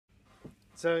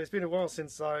So it's been a while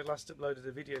since I last uploaded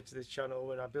a video to this channel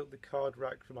when I built the card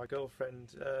rack for my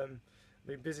girlfriend. I've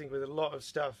been busy with a lot of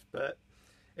stuff, but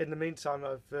in the meantime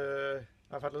I've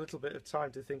had a little bit of time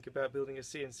to think about building a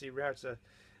CNC router.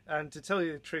 And to tell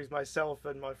you the truth, myself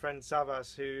and my friend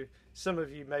Savas, who some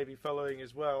of you may be following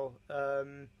as well,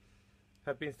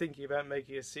 have been thinking about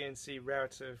making a CNC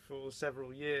router for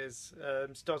several years,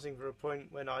 starting from a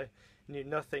point when I knew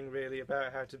nothing really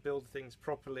about how to build things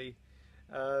properly.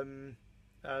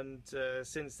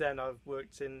 Since then I've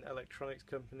worked in electronics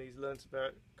companies, learnt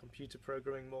about computer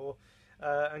programming more,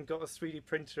 and got a 3D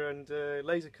printer and a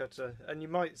laser cutter. And you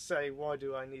might say, why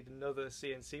do I need another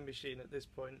CNC machine at this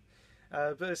point?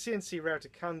 But a CNC router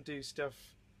can do stuff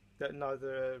that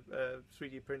neither a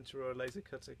 3D printer or a laser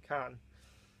cutter can.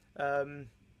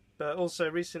 But also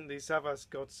recently Savas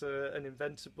got an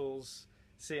Inventables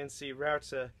CNC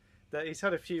router that he's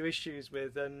had a few issues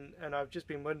with, and I've just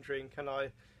been wondering, can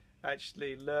I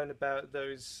actually learn about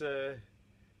those,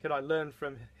 can I learn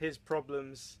from his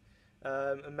problems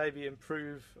and maybe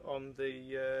improve on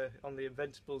the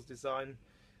Inventables design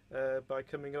by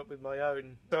coming up with my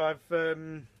own. So I've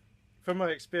from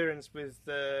my experience with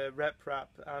RepRap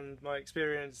and my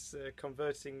experience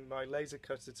converting my laser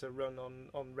cutter to run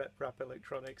on RepRap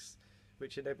electronics,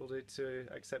 which enabled it to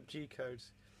accept G-code,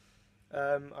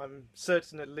 I'm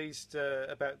certain at least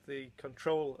about the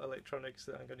control electronics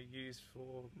that I'm going to use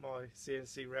for my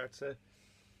CNC router.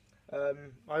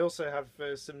 I also have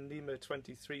some NEMA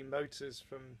 23 motors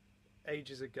from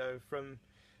ages ago, from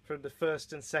the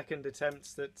first and second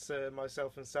attempts that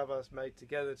myself and Savas made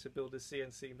together to build a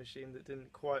CNC machine that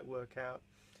didn't quite work out.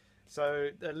 So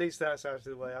at least that's out of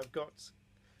the way. I've got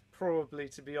probably,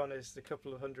 to be honest, a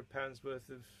couple of £100 worth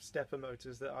of stepper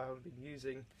motors that I haven't been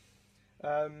using.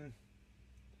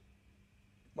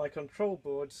 My control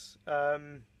boards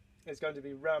is going to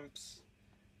be ramps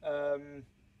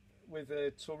with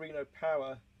a Torino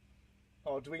Power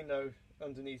Arduino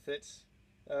underneath it.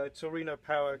 Torino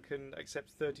Power can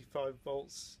accept 35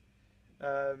 volts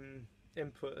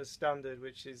input as standard,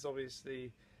 which is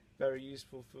obviously very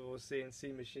useful for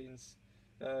CNC machines,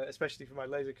 especially for my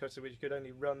laser cutter, which could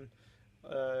only run,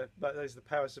 but there's the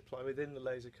power supply within the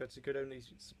laser cutter, could only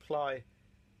supply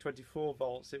 24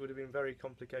 volts. It would have been very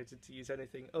complicated to use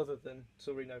anything other than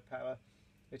Torino Power.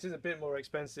 It is a bit more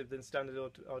expensive than standard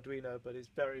Arduino, but it's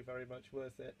very, very much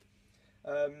worth it.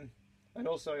 And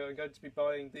also I'm going to be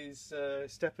buying these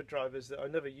stepper drivers that I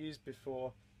never used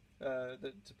before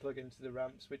to plug into the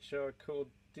ramps, which are called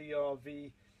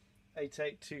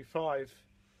DRV8825.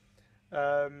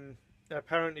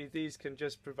 Apparently these can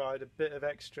just provide a bit of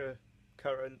extra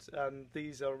current, and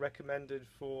these are recommended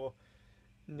for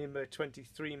NEMA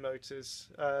 23 motors.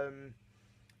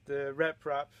 The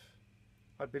RepRap,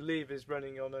 I believe, is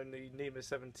running on only NEMA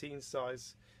 17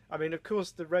 size. I mean, of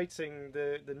course, the rating,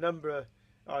 the number,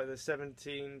 either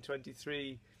 17,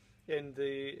 23 in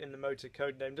the motor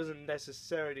code name doesn't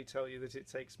necessarily tell you that it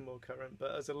takes more current,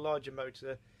 but as a larger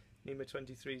motor, NEMA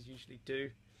 23s usually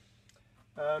do.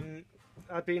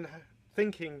 I've been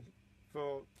thinking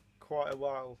for quite a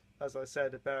while, as I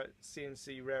said, about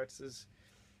CNC routers.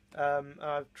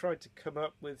 I've tried to come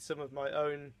up with some of my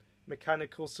own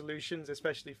mechanical solutions,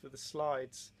 especially for the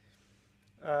slides.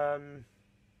 I'm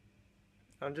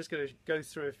just going to go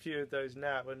through a few of those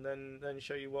now, and then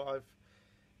show you what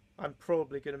I'm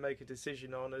probably going to make a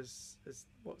decision on as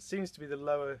what seems to be the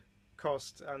lower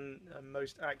cost and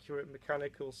most accurate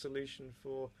mechanical solution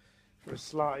for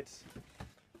slides.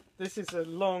 This is a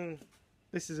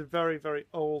very, very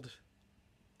old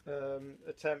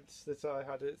attempt that I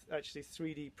had at actually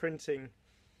 3D printing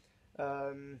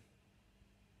a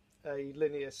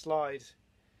linear slide.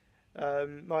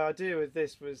 My idea with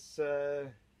this was,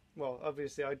 well,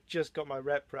 obviously I just got my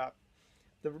RepRap.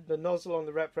 The nozzle on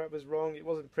the RepRap was wrong, it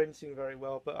wasn't printing very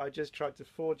well, but I just tried to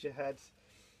forge ahead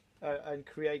and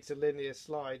create a linear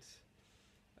slide,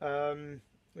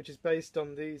 which is based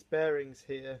on these bearings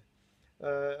here.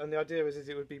 And the idea was that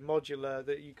it would be modular,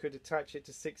 that you could attach it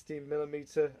to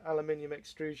 16mm aluminium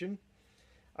extrusion.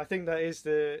 I think that is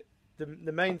the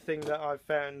main thing that I've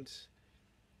found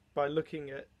by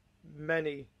looking at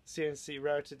many CNC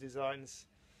router designs,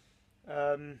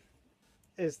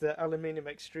 is that aluminium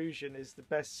extrusion is the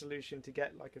best solution to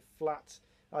get like a flat,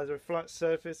 either a flat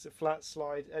surface, a flat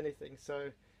slide, anything.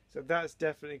 So that's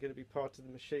definitely going to be part of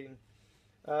the machine.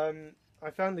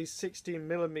 I found these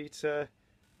 16mm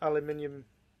aluminium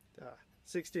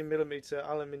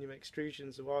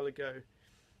extrusions a while ago,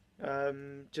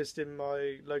 just in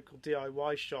my local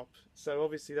DIY shop. So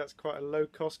obviously that's quite a low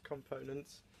cost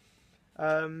component.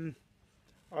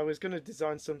 I was going to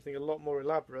design something a lot more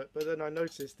elaborate, but then I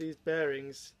noticed these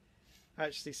bearings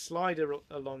actually slide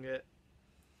along it.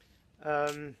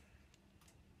 I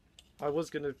was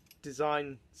going to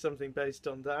design something based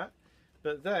on that,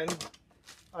 but then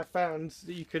I found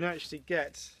that you can actually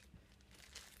get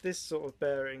this sort of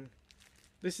bearing.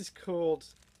 This is called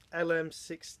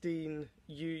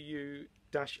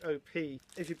LM16UU-OP.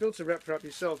 If you built a rep wrap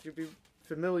yourself, you'll be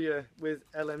familiar with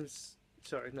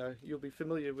you'll be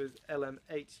familiar with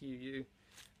LM8UU,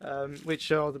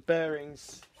 which are the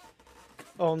bearings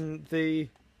on the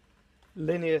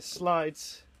linear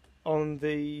slides on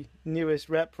the newest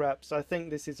rep wraps. I think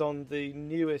this is on the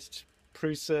newest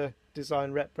Prusa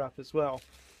design rep wrap as well.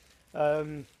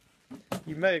 You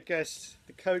may have guessed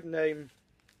the code name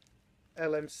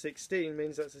LM16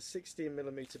 means that's a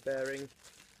 16mm bearing.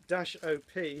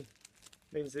 -OP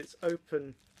means it's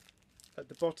open at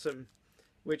the bottom,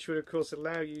 which would of course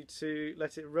allow you to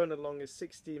let it run along a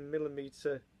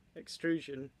 16mm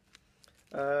extrusion,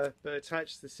 but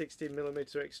attach the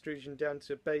 16mm extrusion down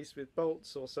to a base with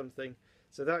bolts or something.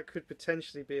 So that could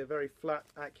potentially be a very flat,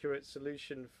 accurate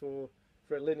solution for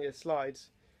a linear slide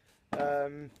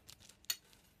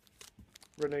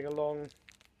running along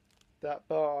that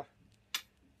bar.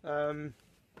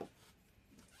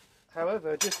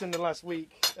 However, just in the last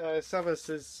week, Savas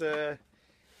has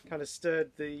kind of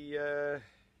stirred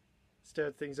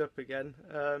things up again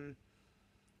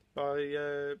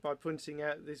by pointing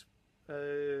out this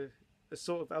a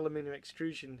sort of aluminium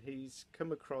extrusion he's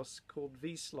come across called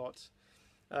V-slot,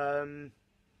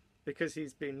 because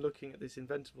he's been looking at this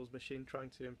Inventables machine trying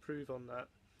to improve on that.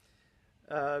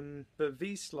 But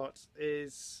V-slot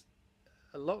is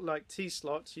a lot like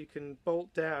T-slot. You can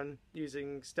bolt down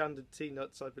using standard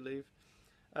T-nuts, I believe,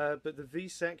 but the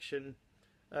V-section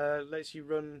lets you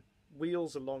run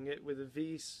wheels along it with a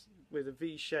V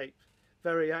shape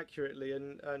very accurately,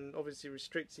 and obviously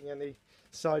restricting any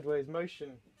sideways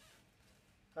motion.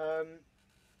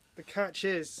 The catch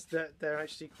is that they're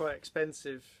actually quite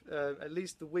expensive, at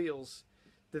least the wheels.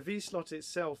 The V-slot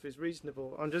itself is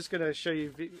reasonable. I'm just going to show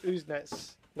you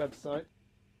Uznet's website.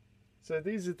 So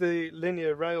these are the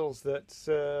linear rails that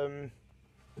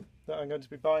I'm going to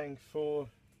be buying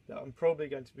that I'm probably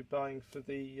going to be buying for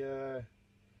the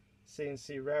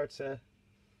CNC router.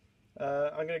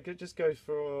 I'm going to just go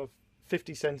for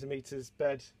 50 centimeters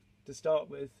bed to start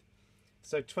with.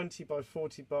 So 20 by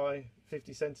 40 by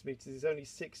 50 centimeters is only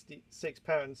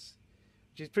 £66,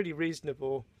 which is pretty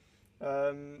reasonable.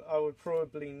 I would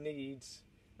probably need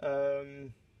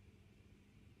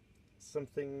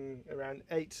something around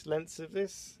 8 lengths of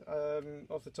this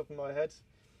off the top of my head.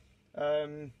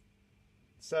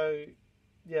 So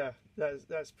yeah,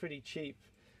 that's pretty cheap.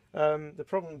 The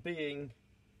problem being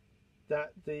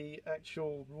that the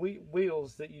actual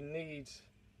wheels that you need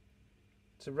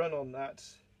to run on that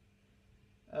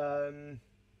are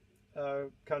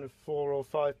kind of £4 or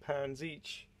 £5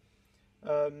 each.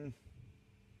 I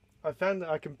found that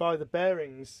I can buy the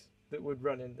bearings that would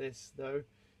run in this though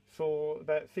for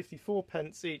about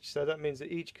 54p each, so that means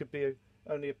that each could be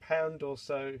only £1 or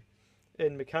so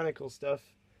in mechanical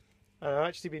stuff. And I've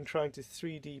actually been trying to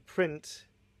 3D print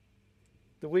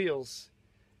the wheels.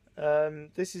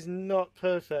 This is not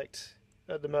perfect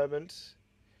at the moment.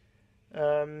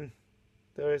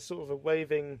 There is sort of a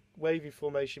wavy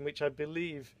formation, which I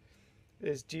believe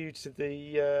is due to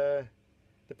the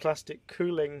plastic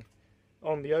cooling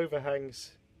on the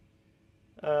overhangs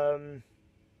and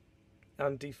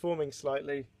deforming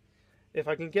slightly. If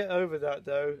I can get over that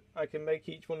though, I can make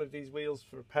each one of these wheels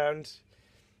for £1,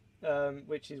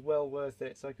 which is well worth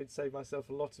it. So I could save myself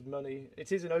a lot of money.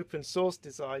 It is an open source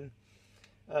design.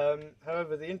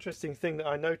 However, the interesting thing that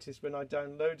I noticed when I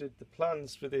downloaded the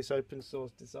plans for this open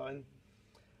source design,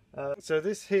 so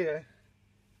this here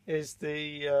is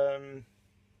the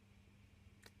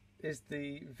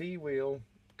V wheel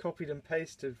copied and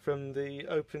pasted from the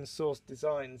open source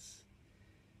designs.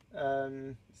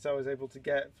 So I was able to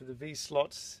get for the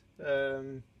V-slots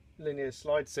linear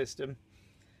slide system,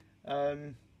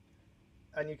 and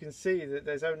you can see that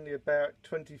there's only about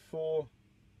 24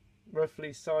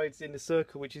 roughly sides in the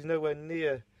circle, which is nowhere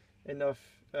near enough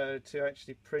to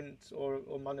actually print or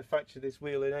manufacture this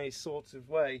wheel in any sort of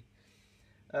way.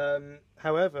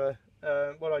 However,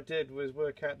 what I did was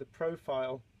work out the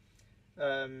profile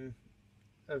of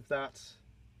that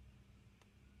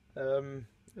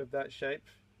shape.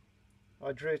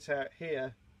 I drew it out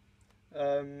here,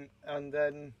 and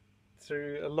then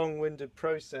through a long-winded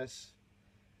process,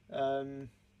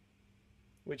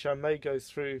 which I may go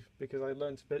through because I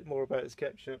learned a bit more about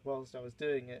Sketchup whilst I was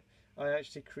doing it, I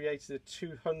actually created a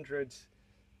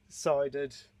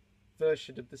 200-sided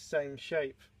version of the same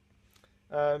shape,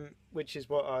 which is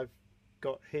what I've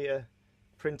got here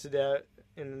printed out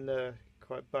in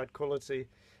quite bad quality.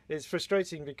 It's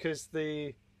frustrating because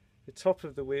the top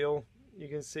of the wheel, you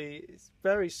can see it's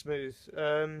very smooth.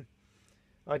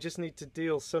 I just need to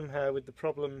deal somehow with the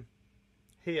problem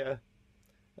here,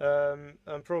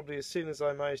 and probably as soon as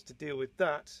I manage to deal with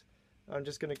that, I'm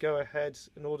just going to go ahead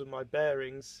and order my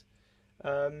bearings.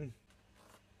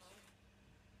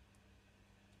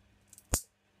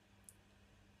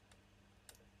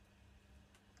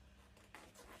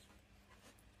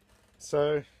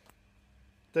 So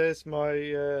there's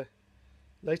my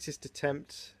latest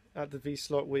attempt at the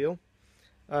V-slot wheel.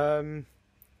 I'm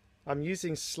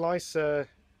using Slicer,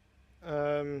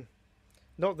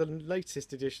 not the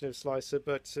latest edition of Slicer,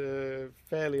 but a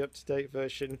fairly up-to-date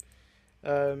version,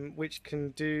 which can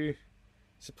do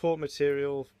support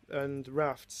material and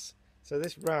rafts. So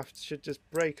this raft should just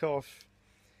break off.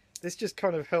 This just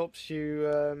kind of helps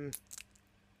you,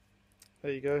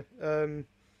 there you go,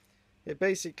 it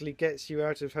basically gets you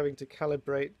out of having to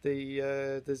calibrate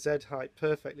the Z height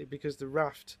perfectly, because the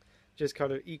raft just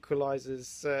kind of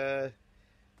equalizes,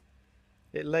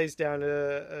 it lays down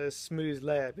a smooth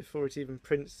layer before it even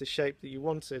prints the shape that you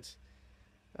wanted.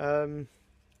 I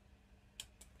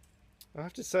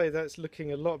have to say that's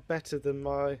looking a lot better than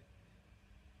my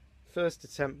first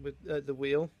attempt with the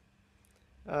wheel,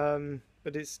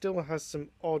 but it still has some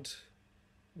odd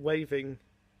waving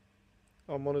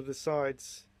on one of the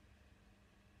sides.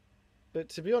 But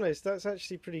to be honest, that's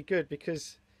actually pretty good,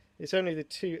 because it's only the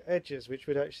two edges which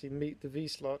would actually meet the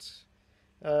V-slot.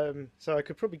 So I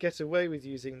could probably get away with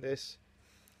using this.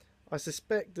 I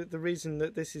suspect that the reason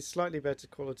that this is slightly better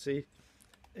quality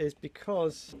is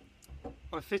because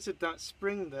I fitted that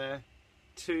spring there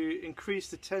to increase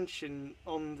the tension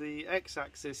on the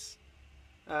x-axis.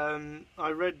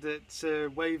 I read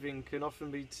that waving can often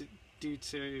be due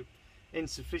to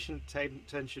insufficient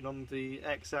tension on the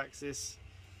x-axis,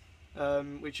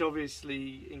 which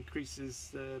obviously increases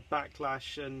the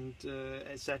backlash and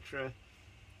etc.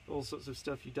 All sorts of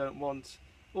stuff you don't want.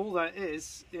 All that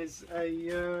is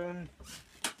a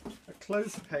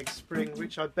clothes peg spring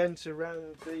which I bent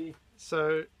around the...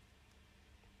 So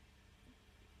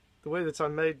the way that I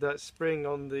made that spring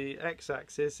on the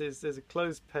x-axis is there's a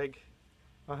clothes peg.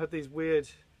 I had these weird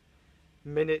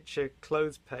miniature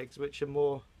clothes pegs which are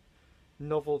more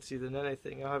novelty than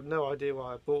anything. I have no idea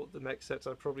why I bought them, except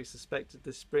I probably suspected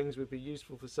the springs would be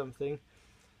useful for something.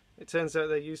 It turns out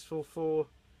they're useful for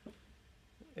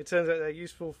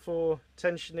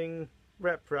tensioning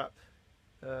rep wrap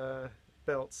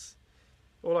belts.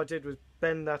 All I did was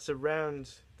bend that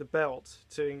around the belt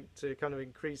to kind of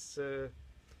increase, to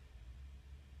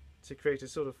create a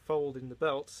sort of fold in the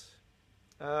belt,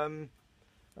 and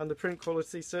the print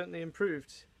quality certainly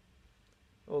improved,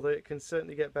 although it can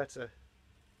certainly get better.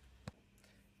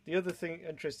 The other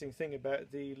interesting thing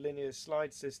about the linear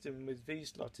slide system with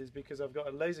V-slot is, because I've got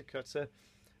a laser cutter,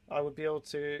 I would be able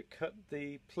to cut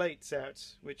the plates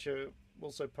out, which are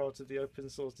also part of the open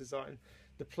source design.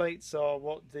 The plates are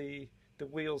what the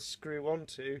wheels screw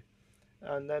onto,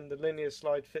 and then the linear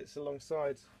slide fits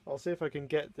alongside. I'll see if I can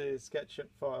get the Sketchup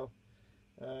file.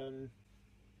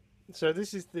 So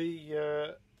this is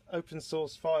the open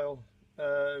source file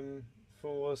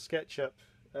for Sketchup,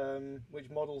 which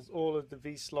models all of the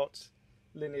V-slot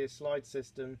linear slide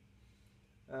system.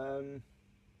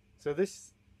 So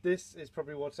this is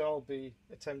probably what I'll be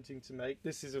attempting to make.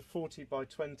 This is a 40 by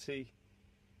 20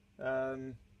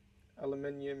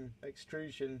 aluminium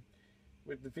extrusion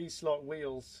with the V-slot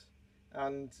wheels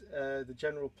and the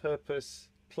general purpose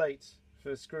plate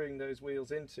for screwing those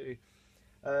wheels into.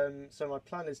 So my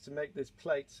plan is to make this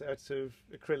plate out of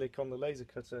acrylic on the laser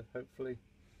cutter, hopefully.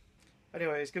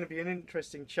 Anyway, it's going to be an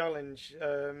interesting challenge,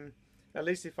 at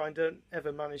least if I don't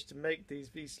ever manage to make these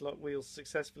V-slot wheels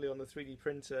successfully on the 3D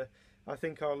printer. I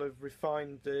think I'll have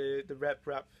refined the rep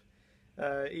wrap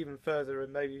even further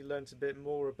and maybe learnt a bit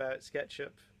more about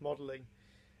SketchUp modelling.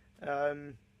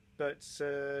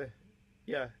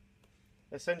 Yeah,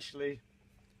 essentially,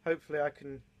 hopefully I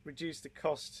can reduce the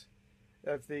cost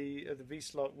of the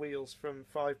V-slot wheels from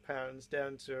 £5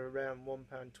 down to around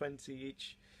 £1.20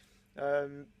 each.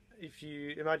 If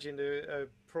you imagine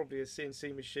probably a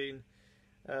CNC machine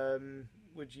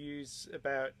would use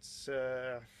about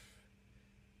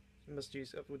must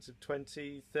use upwards of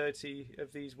 20-30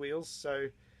 of these wheels, so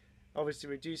obviously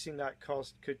reducing that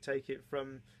cost could take it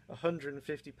from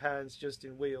 £150 just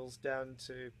in wheels down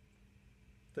to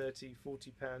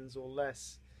 £30-40 or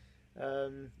less,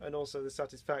 and also the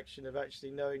satisfaction of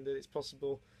actually knowing that it's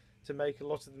possible to make a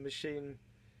lot of the machine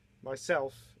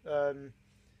myself,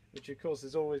 which of course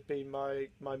has always been my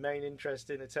main interest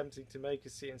in attempting to make a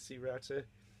CNC router.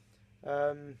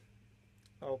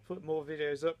 I'll put more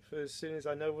videos up as soon as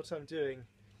I know what I'm doing.